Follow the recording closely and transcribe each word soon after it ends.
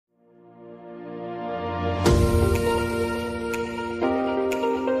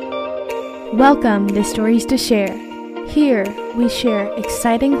Welcome to Stories to Share. Here, we share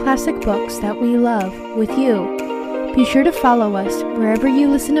exciting classic books that we love with you. Be sure to follow us wherever you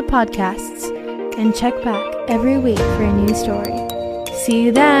listen to podcasts and check back every week for a new story. See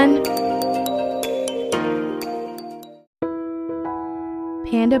you then!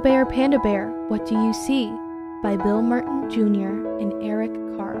 Panda Bear, What Do You See? By Bill Merton Jr. and Eric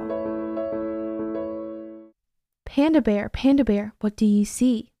Carle. Panda Bear, what do you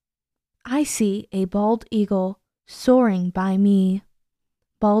see? I see a bald eagle soaring by me.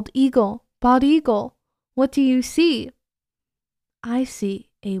 Bald eagle, what do you see? I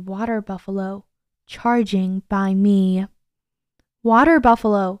see a water buffalo charging by me. Water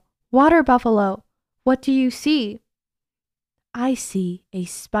buffalo, what do you see? I see a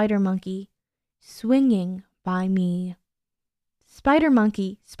spider monkey swinging by me. Spider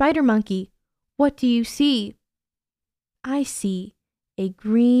monkey, what do you see? I see a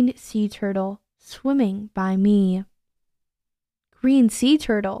green sea turtle swimming by me. Green sea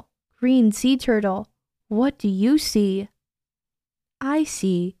turtle, what do you see? I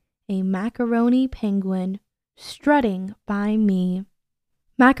see a macaroni penguin strutting by me.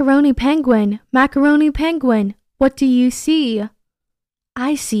 Macaroni penguin, what do you see?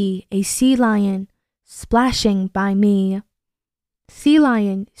 I see a sea lion splashing by me. Sea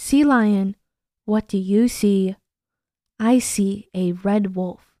lion, what do you see? I see a red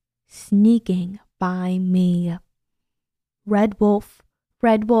wolf sneaking by me. Red wolf,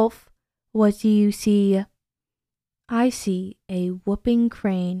 what do you see? I see a whooping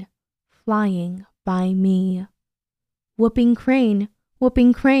crane flying by me. Whooping crane,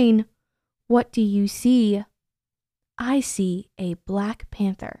 what do you see? I see a black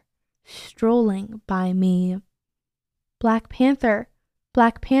panther strolling by me. Black panther,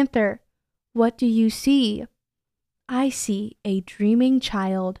 what do you see? I see a dreaming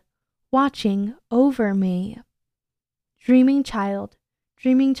child watching over me. Dreaming child,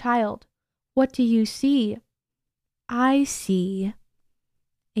 what do you see? I see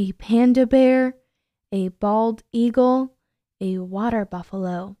a panda bear, a bald eagle, a water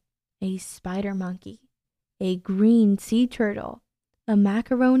buffalo, a spider monkey, a green sea turtle, a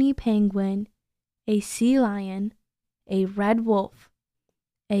macaroni penguin, a sea lion, a red wolf,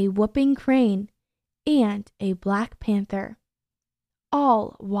 a whooping crane, and a black panther.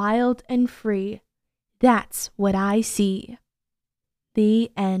 All wild and free. That's what I see.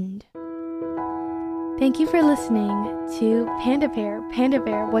 The end. Thank you for listening to Panda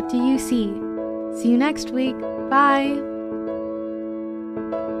Bear, what do you see? See you next week. Bye.